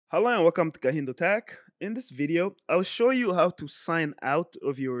Hello and welcome to KahindoTech. In this video, I'll show you how to sign out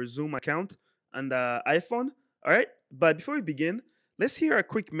of your Zoom account on the iPhone. All right, but before we begin, let's hear a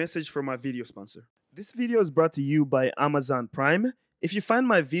quick message from our video sponsor. This video is brought to you by Amazon Prime. If you find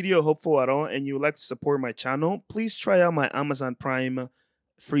my video helpful at all and you would like to support my channel, please try out my Amazon Prime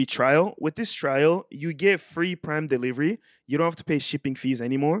free trial. With this trial, you get free Prime delivery. You don't have to pay shipping fees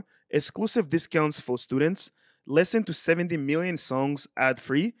anymore. Exclusive discounts for students. Listen to 70 million songs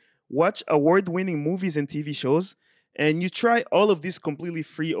ad-free. Watch award-winning movies and TV shows. And you try all of this completely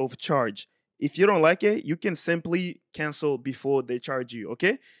free of charge. If you don't like it, you can simply cancel before they charge you,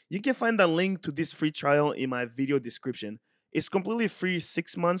 okay? You can find the link to this free trial in my video description. It's completely free,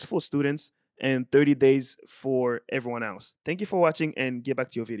 6 months for students and 30 days for everyone else. Thank you for watching and get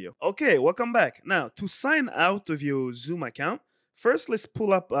back to your video. Okay, welcome back. Now, to sign out of your Zoom account, first let's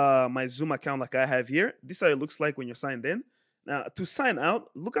pull up my Zoom account like I have here. This is how it looks like when you're signed in. Now, to sign out,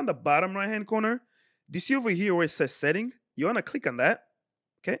 look on the bottom right-hand corner. Do you see over here where it says setting? You want to click on that,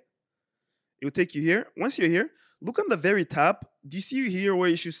 okay? It will take you here. Once you're here, look on the very top. Do you see here where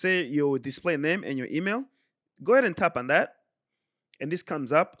you should say your display name and your email? Go ahead and tap on that. And this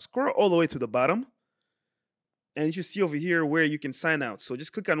comes up. Scroll all the way to the bottom. And you should see over here where you can sign out. So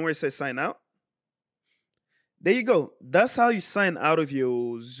just click on where it says sign out. There you go. That's how you sign out of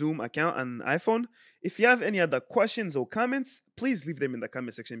your Zoom account on iPhone. If you have any other questions or comments, please leave them in the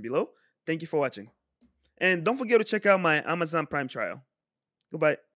comment section below. Thank you for watching. And don't forget to check out my Amazon Prime trial. Goodbye.